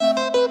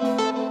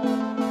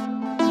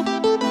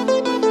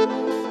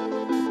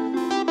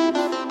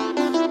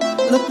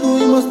No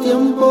tuvimos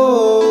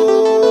tiempo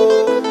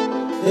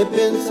de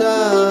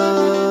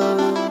pensar,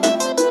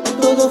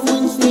 todo fue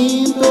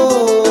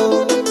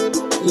instinto,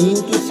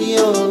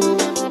 intuición,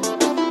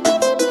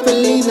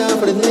 felina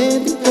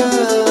frenética.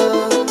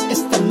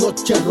 Esta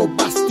noche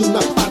robaste una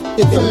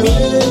parte de mí.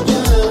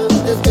 Ella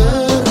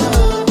desgarra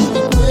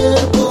mi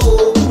cuerpo,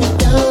 mi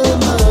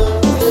cama,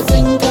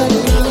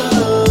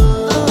 desencadenada,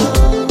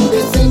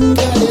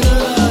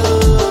 desencadenada.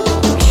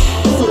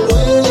 Solo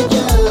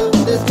ella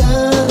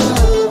desgarra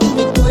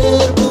mi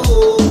cuerpo,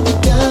 mi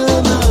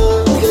cama,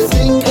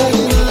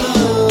 desencadenada,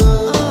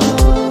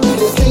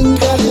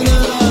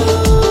 desencadenada.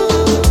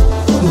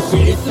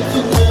 Mujer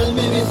excepcional,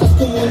 me besas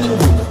como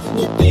ninguna.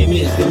 No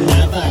temes de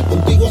nada,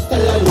 contigo hasta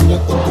la luna.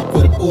 Con tu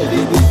cuerpo de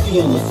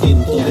vicio no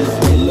siento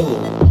desvelo.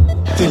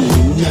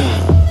 Felina,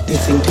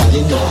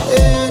 desencadenada.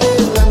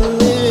 Eres la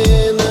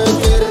nena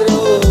que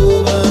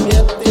roba mi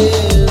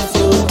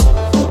atención,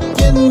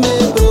 quien me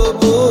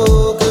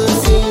provoca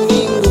sin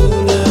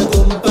ninguna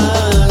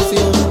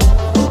compasión.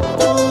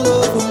 Todo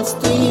fue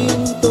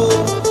instinto,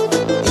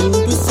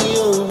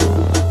 intuición,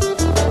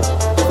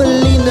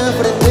 felina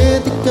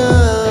frenética.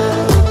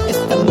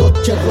 Esta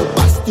noche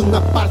robaste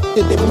una parte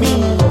de mí.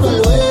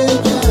 Solo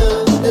ella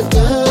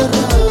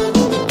desgarra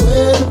mi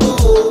cuerpo,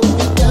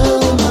 mi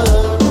cama,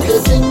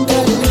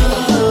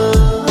 desencadenada,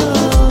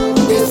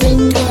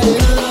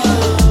 desencadenada.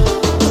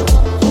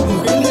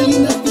 Mujer de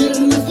lindas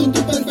piernas con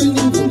tu perfil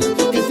ninguna.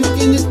 Que si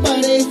tienes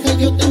pareja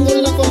yo tengo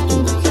la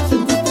fortuna.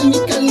 Sentiste mi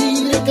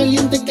calibre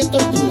caliente que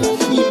tortura.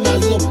 Y más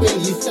lo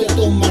pediste a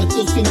tomar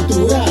tu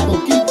cintura.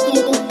 Poquito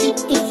a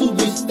poquito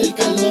subiste el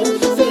calor.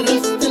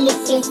 Cerraste los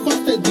ojos,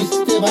 te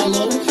diste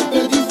valor.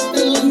 Perdiste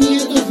los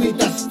miedos,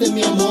 gritaste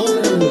mi amor.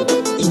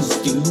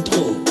 Instinto,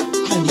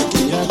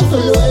 aniquilado.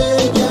 Solo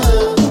ella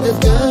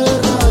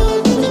desgarra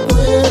mi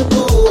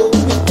cuerpo,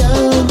 mi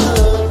cama,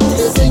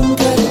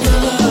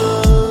 desencadenada,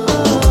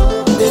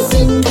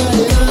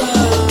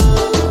 desencadenada.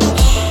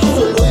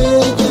 Solo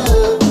ella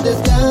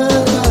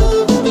desgarra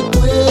mi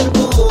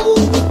cuerpo,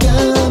 mi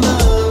cama,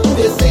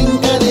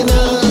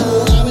 desencadenada.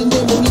 Estaba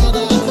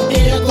endemoniada,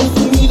 era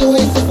consumido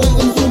ese fuego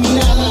en su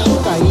mirada.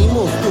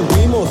 Caímos,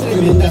 tuvimos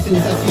Tremenda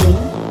sensación,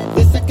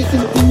 esa que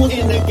sentimos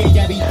en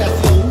aquella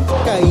habitación.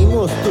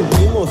 caímos,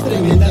 tuvimos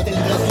Tremenda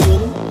tentación,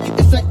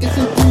 esa que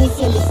sentimos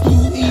solos tú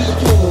y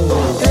yo.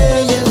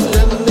 Ella es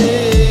la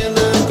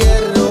nena que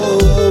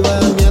roba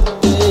mi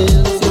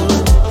atención,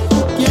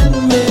 quien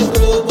me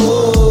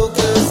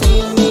provoca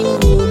sin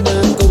ninguna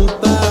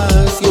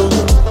compasión.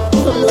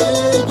 Solo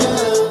ella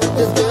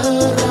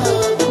desgarra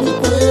mi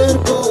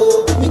cuerpo,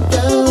 mi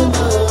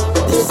cama,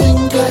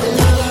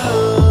 desencadenada,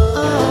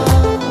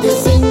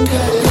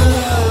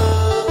 desencadenada.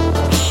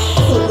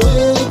 Solo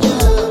ella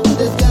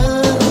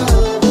desgarra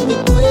mi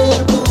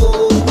cuerpo,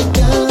 mi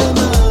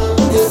cama,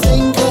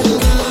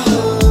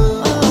 desencadenada,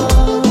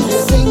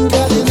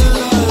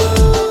 desencadenada.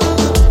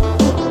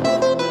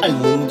 Al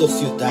mundo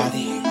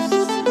ciudades,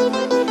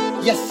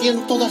 y así en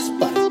todas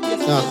partes.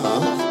 Ajá.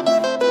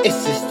 Es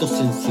esto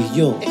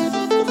sencillo,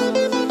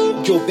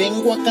 yo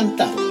vengo a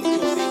cantar,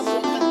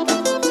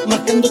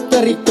 marcando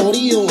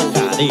territorio.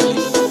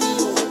 Jades,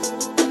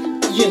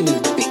 y en el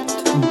beat,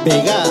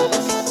 Vegas,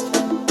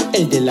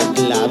 el de la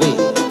clave,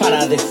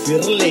 para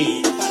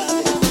decirle.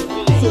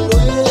 Solo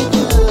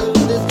ella